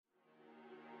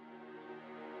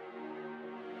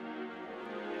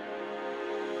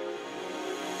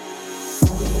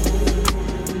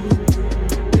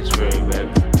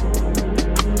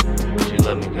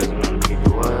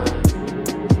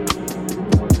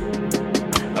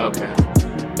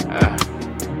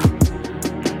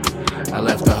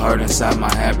heart inside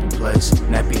my happy place.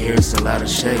 Nappy hair still out of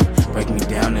shape. Break me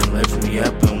down and lift me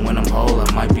up, and when I'm whole,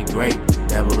 I might be great.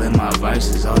 Dabble in my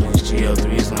vices, all these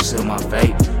GL3s gon' seal my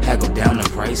fate. Haggle down the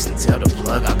price and tell the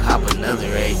plug I'll cop another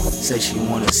 8. Say she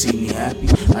wanna see me happy,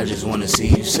 I just wanna see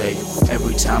you safe.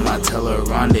 Every time I tell her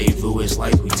rendezvous, it's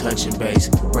like we touching base.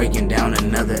 Breaking down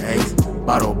another 8th.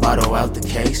 Bottle out the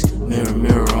case.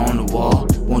 Mirror on the wall.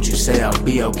 Won't you say I'll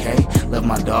be okay? Love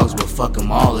my dogs, but fuck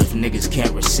them all if niggas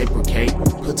can't reciprocate.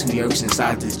 Put 2 yerks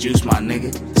inside this juice, my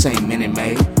nigga. Same Minute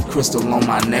Maid. Crystal on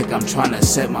my neck, I'm trying to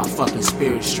set my fucking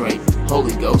spirit straight.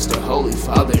 Holy Ghost or Holy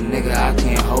Father, nigga, I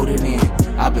can't hold it in.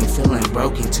 I've been feeling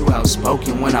broken, too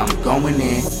outspoken when I'm going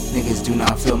in. Niggas do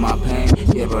not feel my pain,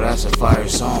 yeah, bro, that's a fire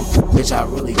song. Bitch, I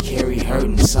really carry hurt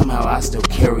and somehow I still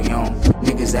carry on.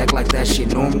 Niggas act like that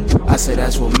shit normal, I say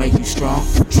that's what make you strong.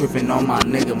 Tripping on my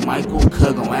nigga MIKAL,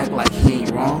 cuz gon' act like he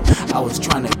ain't wrong. I was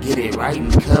trying to get it right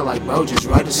and cuz like, bro, just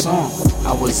write a song.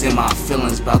 I was in my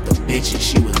feelings about the bitch and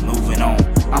she was moving on.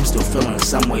 I'm still feeling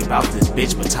some way about this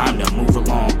bitch, but time to move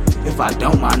along. If I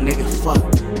don't, my nigga, fuck.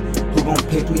 Who gon'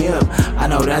 pick me up? I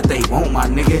know that they won't, my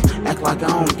nigga. Act like I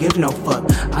don't give no fuck.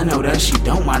 I know that she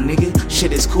don't, my nigga.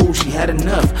 Shit is cool, she had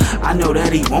enough. I know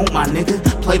that he won't, my nigga.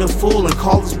 Play the fool and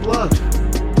call his bluff.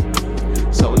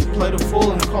 So he play the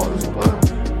fool and call his bluff.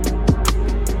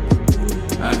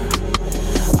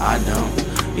 I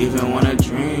don't even wanna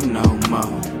dream no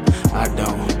more. I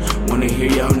don't wanna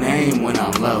hear your name when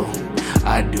I'm low.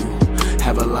 I do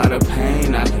have a lot of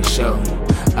pain I can show.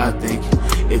 I think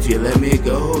if you let me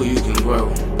go, you can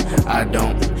grow. I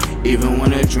don't even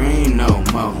wanna dream no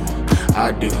more.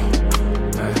 I do.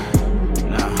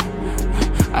 No,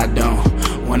 I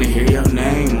don't wanna hear your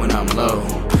name when I'm low.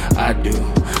 I do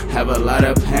have a lot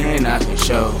of pain I can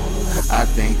show. I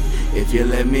think if you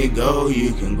let me go,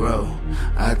 you can grow.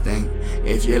 I think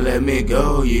if you let me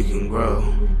go, you can grow.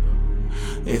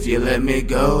 If you let me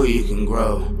go, you can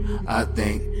grow. I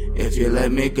think if you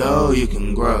let me go, you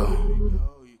can grow.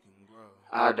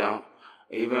 I don't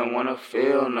even wanna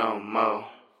feel no more.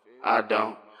 I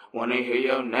don't wanna hear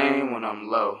your name when I'm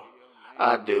low.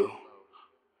 I do.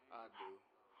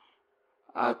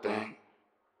 I think